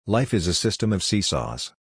Life is a system of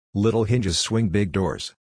seesaws. Little hinges swing big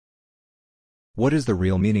doors. What is the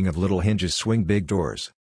real meaning of little hinges swing big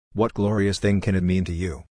doors? What glorious thing can it mean to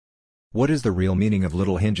you? What is the real meaning of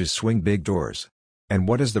little hinges swing big doors? And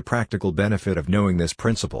what is the practical benefit of knowing this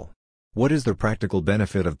principle? What is the practical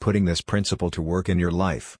benefit of putting this principle to work in your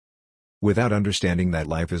life? Without understanding that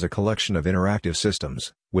life is a collection of interactive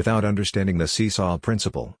systems, without understanding the seesaw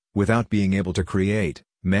principle, without being able to create,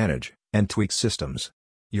 manage, and tweak systems,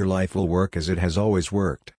 your life will work as it has always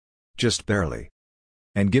worked. Just barely.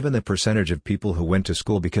 And given the percentage of people who went to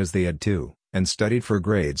school because they had to, and studied for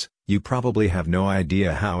grades, you probably have no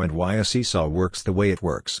idea how and why a seesaw works the way it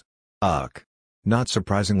works. Not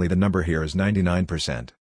surprisingly, the number here is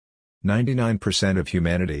 99%. 99% of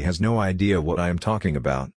humanity has no idea what I am talking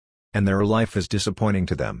about. And their life is disappointing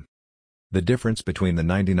to them. The difference between the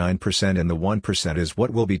 99% and the 1% is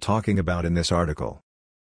what we'll be talking about in this article.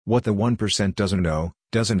 What the 1% doesn't know,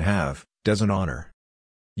 doesn't have, doesn't honor.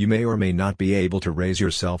 You may or may not be able to raise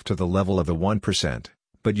yourself to the level of the 1%,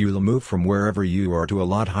 but you'll move from wherever you are to a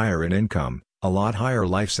lot higher in income, a lot higher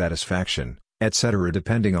life satisfaction, etc.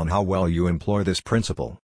 depending on how well you employ this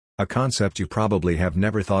principle. A concept you probably have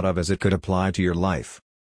never thought of as it could apply to your life.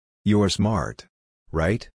 You're smart.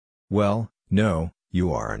 Right? Well, no,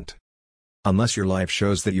 you aren't. Unless your life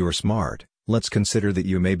shows that you're smart, let's consider that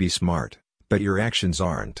you may be smart, but your actions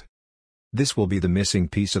aren't. This will be the missing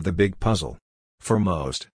piece of the big puzzle. For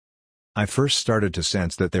most. I first started to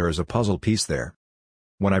sense that there is a puzzle piece there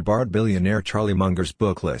when I borrowed billionaire Charlie Munger's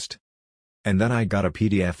book list. And then I got a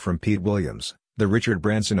PDF from Pete Williams, the Richard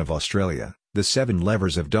Branson of Australia, The 7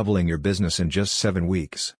 Levers of Doubling Your Business in Just 7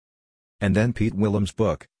 Weeks. And then Pete Williams'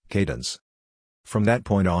 book, Cadence. From that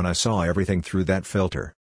point on I saw everything through that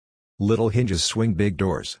filter. Little hinges swing big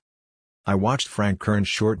doors. I watched Frank Kern's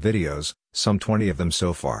short videos, some 20 of them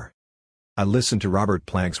so far. I listened to Robert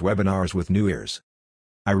Plank's webinars with new ears.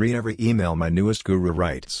 I read every email my newest guru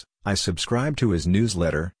writes, I subscribe to his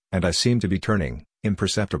newsletter, and I seem to be turning,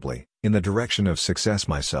 imperceptibly, in the direction of success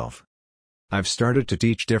myself. I've started to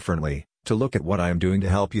teach differently, to look at what I am doing to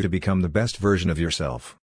help you to become the best version of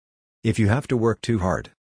yourself. If you have to work too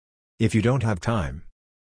hard, if you don't have time,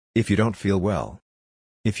 if you don't feel well,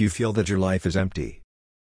 if you feel that your life is empty,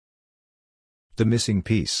 the missing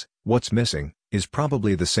piece, what's missing, is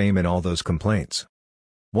probably the same in all those complaints.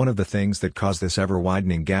 One of the things that cause this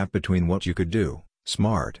ever-widening gap between what you could do,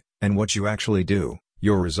 smart, and what you actually do,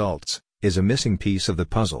 your results, is a missing piece of the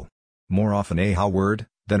puzzle. More often a how word,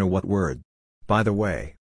 than a what word. By the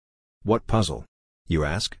way. What puzzle? You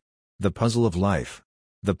ask? The puzzle of life.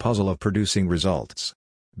 The puzzle of producing results.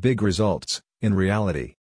 Big results, in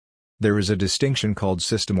reality. There is a distinction called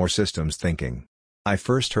system or systems thinking. I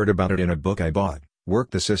first heard about it in a book I bought,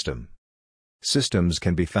 Work the System. Systems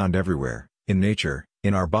can be found everywhere, in nature,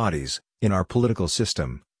 in our bodies, in our political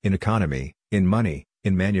system, in economy, in money,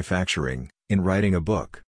 in manufacturing, in writing a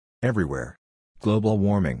book. Everywhere. Global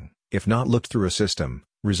warming, if not looked through a system,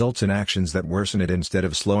 results in actions that worsen it instead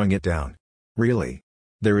of slowing it down. Really.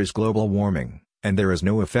 There is global warming, and there is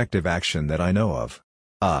no effective action that I know of.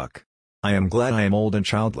 I am glad I am old and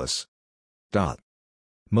childless.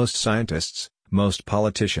 Most scientists, most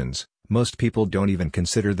politicians, most people don't even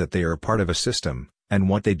consider that they are part of a system, and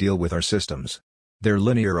what they deal with are systems. Their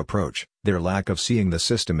linear approach, their lack of seeing the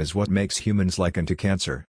system is what makes humans liken to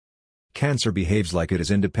cancer. Cancer behaves like it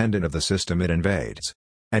is independent of the system it invades.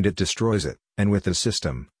 And it destroys it, and with the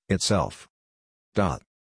system, itself.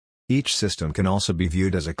 Each system can also be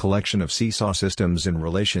viewed as a collection of seesaw systems in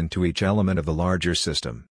relation to each element of the larger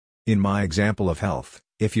system. In my example of health,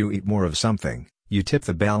 if you eat more of something, you tip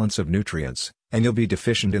the balance of nutrients, and you'll be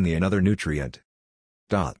deficient in the another nutrient.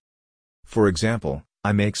 For example,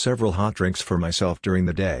 I make several hot drinks for myself during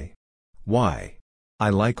the day. Why? I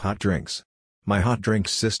like hot drinks. My hot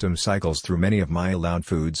drinks system cycles through many of my allowed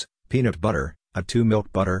foods: peanut butter, A2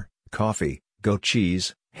 milk butter, coffee, goat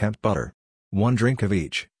cheese, hemp butter. 1 drink of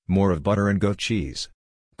each, more of butter and goat cheese.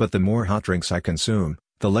 But the more hot drinks I consume,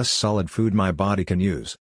 the less solid food my body can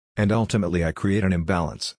use. And ultimately I create an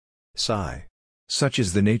imbalance. Sigh. Such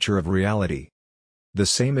is the nature of reality. The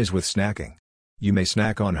same is with snacking. You may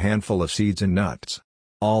snack on a handful of seeds and nuts,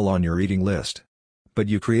 all on your eating list. But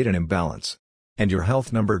you create an imbalance. And your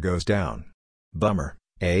health number goes down. Bummer,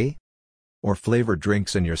 eh? Or flavored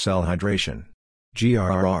drinks and your cell hydration.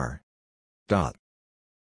 GRR.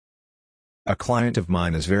 A client of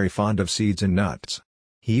mine is very fond of seeds and nuts.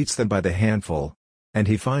 He eats them by the handful. And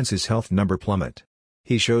he finds his health number plummet.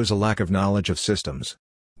 He shows a lack of knowledge of systems.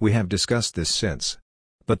 We have discussed this since.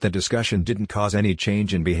 But the discussion didn't cause any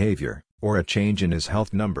change in behavior, or a change in his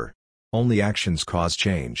health number. Only actions cause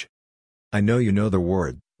change. I know you know the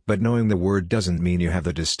word, But knowing the word doesn't mean you have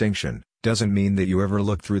the distinction, doesn't mean that you ever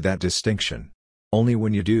look through that distinction. Only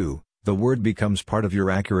when you do, the word becomes part of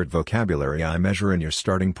your accurate vocabulary. I measure in your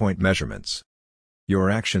starting point measurements. Your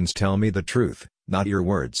actions tell me the truth, not your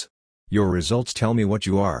words. Your results tell me what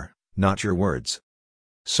you are, not your words.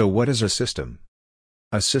 So what is a system?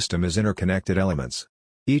 A system is interconnected elements.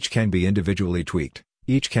 Each can be individually tweaked,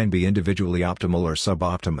 each can be individually optimal or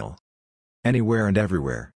suboptimal. Anywhere and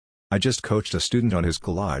everywhere. I just coached a student on his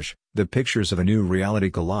collage, the pictures of a new reality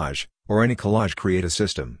collage, or any collage create a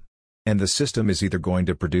system. And the system is either going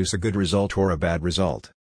to produce a good result or a bad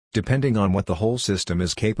result. Depending on what the whole system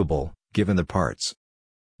is capable, given the parts.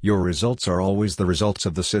 Your results are always the results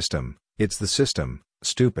of the system, it's the system,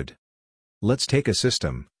 stupid. Let's take a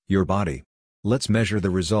system, your body. Let's measure the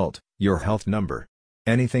result, your health number.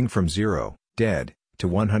 Anything from 0, dead, to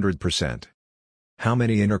 100%. How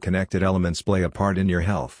many interconnected elements play a part in your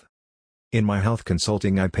health? In my health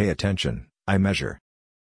consulting I pay attention, I measure.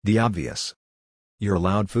 The obvious. Your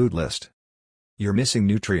allowed food list. Your missing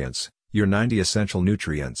nutrients, your 90 essential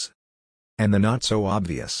nutrients. And the not so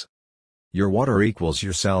obvious. Your water equals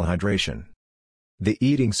your cell hydration. The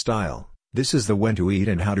eating style, this is the when to eat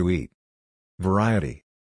and how to eat. Variety.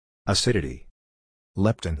 Acidity.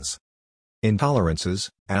 Leptins. Intolerances,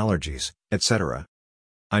 allergies, etc.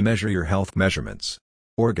 I measure your health measurements.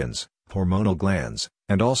 Organs, hormonal glands,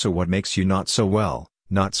 and also what makes you not so well,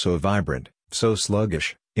 not so vibrant, so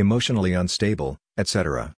sluggish, emotionally unstable,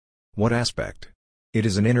 etc. What aspect? It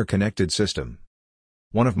is an interconnected system.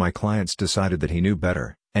 One of my clients decided that he knew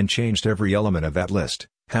better, and changed every element of that list,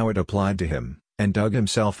 how it applied to him, and dug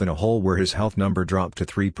himself in a hole where his health number dropped to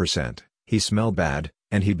 3%, he smelled bad,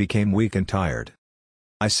 and he became weak and tired.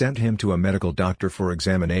 I sent him to a medical doctor for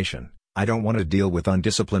examination. I don't want to deal with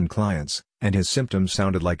undisciplined clients, and his symptoms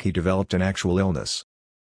sounded like he developed an actual illness.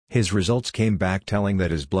 His results came back telling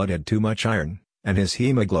that his blood had too much iron, and his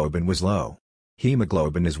hemoglobin was low.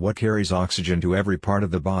 Hemoglobin is what carries oxygen to every part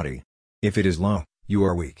of the body. If it is low, you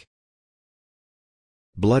are weak.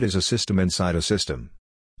 Blood is a system inside a system.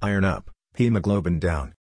 Iron up, hemoglobin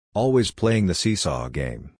down. Always playing the seesaw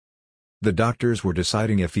game. The doctors were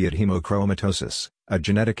deciding if he had hemochromatosis, a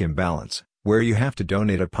genetic imbalance, where you have to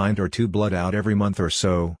donate a pint or two blood out every month or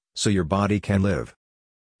so your body can live.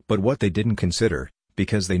 But what they didn't consider,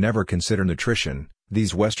 because they never consider nutrition,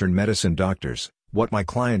 these Western medicine doctors, what my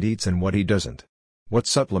client eats and what he doesn't. What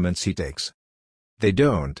supplements he takes. They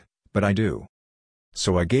don't, but I do.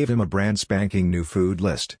 So I gave him a brand spanking new food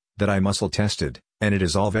list, that I muscle tested, and it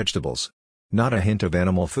is all vegetables. Not a hint of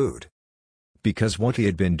animal food. Because what he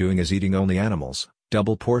had been doing is eating only animals,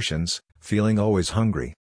 double portions, feeling always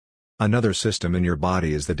hungry. Another system in your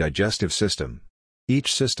body is the digestive system.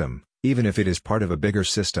 Each system, even if it is part of a bigger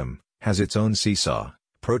system, has its own seesaw.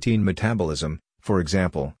 Protein metabolism, for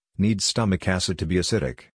example, needs stomach acid to be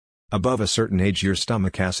acidic. Above a certain age your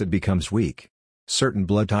stomach acid becomes weak. Certain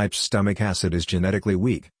blood types' stomach acid is genetically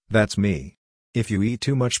weak, that's me. If you eat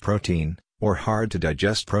too much protein, or hard to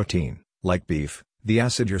digest protein, like beef, the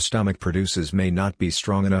acid your stomach produces may not be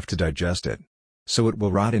strong enough to digest it. So it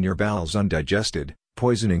will rot in your bowels undigested,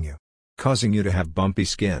 poisoning you. Causing you to have bumpy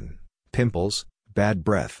skin, pimples, bad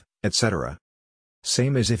breath, etc.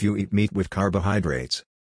 Same as if you eat meat with carbohydrates.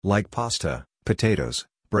 Like pasta, potatoes,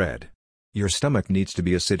 bread. Your stomach needs to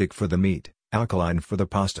be acidic for the meat, alkaline for the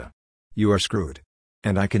pasta. You are screwed.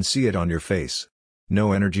 And I can see it on your face.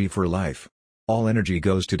 No energy for life. All energy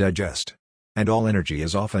goes to digest. And all energy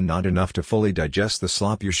is often not enough to fully digest the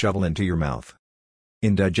slop you shovel into your mouth.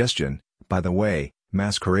 Indigestion, by the way,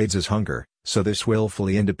 masquerades as hunger, so this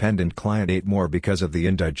willfully independent client ate more because of the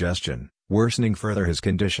indigestion, worsening further his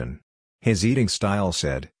condition. His eating style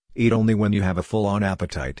said, eat only when you have a full-on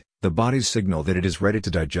appetite, the body's signal that it is ready to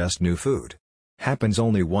digest new food. Happens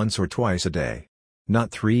only once or twice a day. Not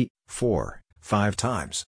 3, 4, 5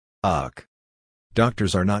 times. Ugh.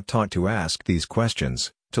 Doctors are not taught to ask these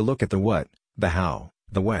questions, to look at the what, the how,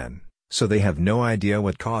 the when, so they have no idea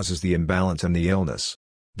what causes the imbalance and the illness.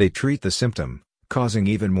 They treat the symptom, causing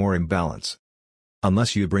even more imbalance.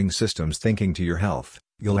 Unless you bring systems thinking to your health,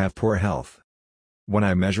 you'll have poor health. When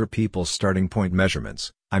I measure people's starting point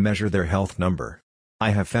measurements, I measure their health number. I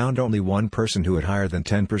have found only one person who had higher than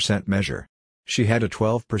 10% measure. She had a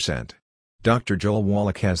 12%. Dr. Joel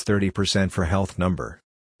Wallach has 30% for health number.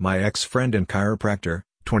 My ex-friend and chiropractor,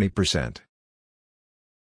 20%.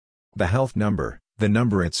 The health number, the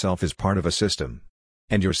number itself is part of a system.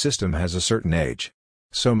 And your system has a certain age.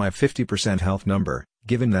 So my 50% health number,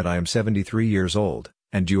 given that I am 73 years old,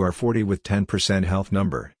 and you are 40 with 10% health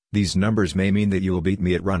number, these numbers may mean that you will beat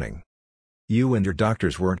me at running. You and your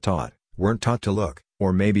doctors weren't taught to look,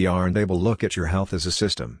 Or maybe aren't able to look at your health as a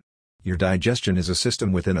system. Your digestion is a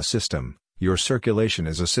system within a system, your circulation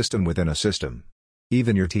is a system within a system.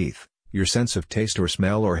 Even your teeth, your sense of taste or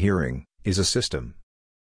smell or hearing, is a system.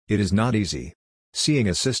 It is not easy. Seeing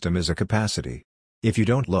a system is a capacity. If you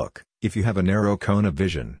don't look, if you have a narrow cone of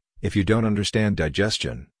vision, if you don't understand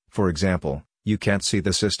digestion, for example, you can't see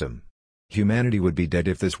the system. Humanity would be dead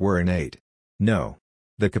if this were innate. No.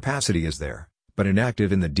 The capacity is there, but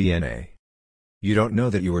inactive in the DNA. You don't know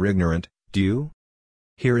that you are ignorant, do you?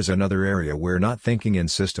 Here is another area where not thinking in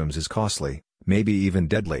systems is costly, maybe even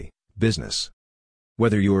deadly: business.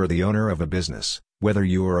 Whether you are the owner of a business, whether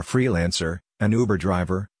you are a freelancer, an Uber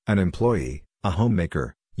driver, an employee, a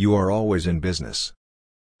homemaker, you are always in business.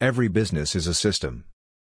 Every business is a system.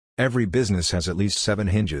 Every business has at least 7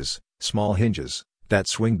 hinges, small hinges, that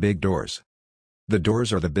swing big doors. The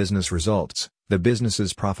doors are the business results, the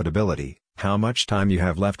business's profitability, how much time you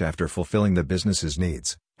have left after fulfilling the business's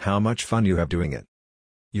needs, how much fun you have doing it.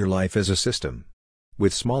 Your life is a system.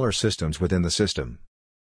 With smaller systems within the system.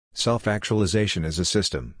 Self-actualization is a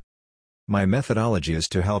system. My methodology is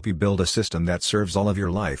to help you build a system that serves all of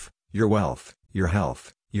your life, your wealth, your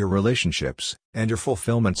health, your relationships, and your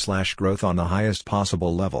fulfillment/growth on the highest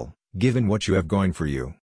possible level, given what you have going for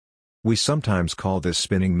you. We sometimes call this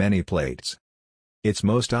spinning many plates. It's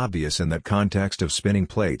most obvious in that context of spinning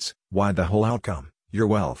plates, why the whole outcome, your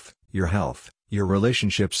wealth, your health, your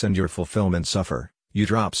relationships and your fulfillment suffer. You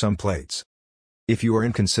drop some plates. If you are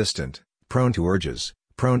inconsistent, prone to urges,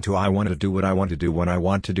 prone to I want to do what I want to do when I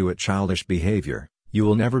want to do it childish behavior, you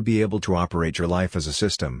will never be able to operate your life as a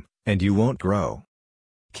system, and you won't grow.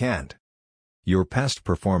 Can't. Your past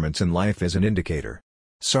performance in life is an indicator.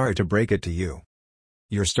 Sorry to break it to you.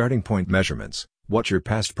 Your starting point measurements, what your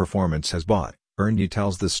past performance has bought, earned you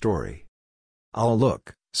tells the story. I'll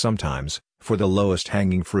look, sometimes, for the lowest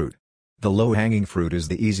hanging fruit. The low-hanging fruit is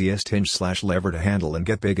the easiest hinge/lever to handle and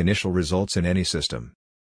get big initial results in any system.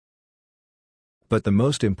 But the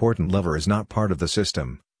most important lever is not part of the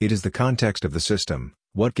system, it is the context of the system,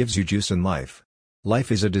 what gives you juice in life.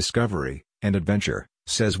 Life is a discovery, and adventure,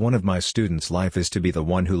 says one of my students. Life is to be the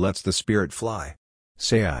one who lets the spirit fly.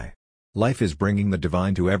 Say I. Life is bringing the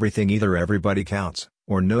divine to everything. Either everybody counts,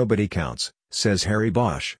 or nobody counts, says Harry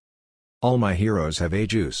Bosch. All my heroes have a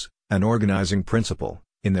juice, an organizing principle,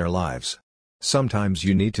 in their lives. Sometimes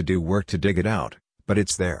you need to do work to dig it out, but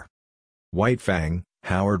it's there. White Fang,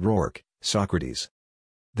 Howard Rourke, Socrates.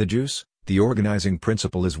 The juice, the organizing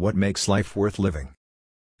principle is what makes life worth living.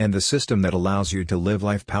 And the system that allows you to live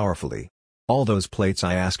life powerfully. All those plates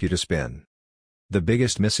I ask you to spin. The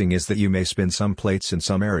biggest missing is that you may spin some plates in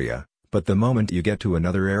some area, but the moment you get to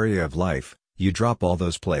another area of life, you drop all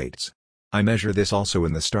those plates. I measure this also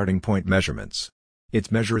in the starting point measurements.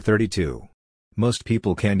 It's measure 32. Most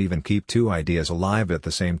people can't even keep 2 ideas alive at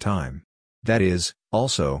the same time. That is,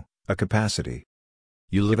 also, a capacity.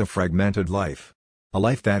 You live a fragmented life. A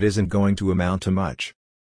life that isn't going to amount to much.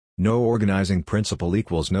 No organizing principle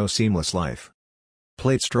equals no seamless life.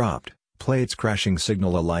 Plates dropped, plates crashing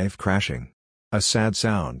signal a life crashing. A sad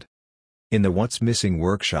sound. In the What's Missing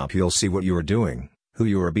workshop you'll see what you are doing, who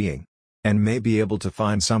you are being. And may be able to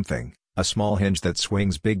find something, a small hinge that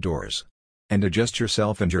swings big doors. And adjust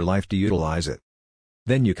yourself and your life to utilize it.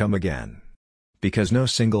 Then you come again. Because no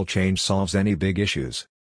single change solves any big issues.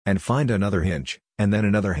 And find another hinge, and then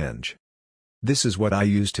another hinge. This is what I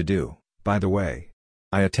used to do, by the way.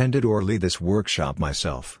 I attended or lead this workshop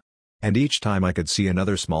myself. And each time I could see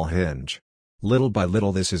another small hinge. Little by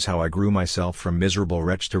little this is how I grew myself from miserable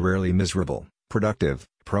wretch to rarely miserable, productive,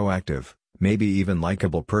 proactive, maybe even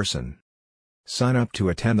likable person. Sign up to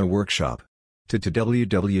attend the workshop. To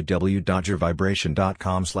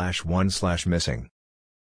www.yourvibration.com/1/missing.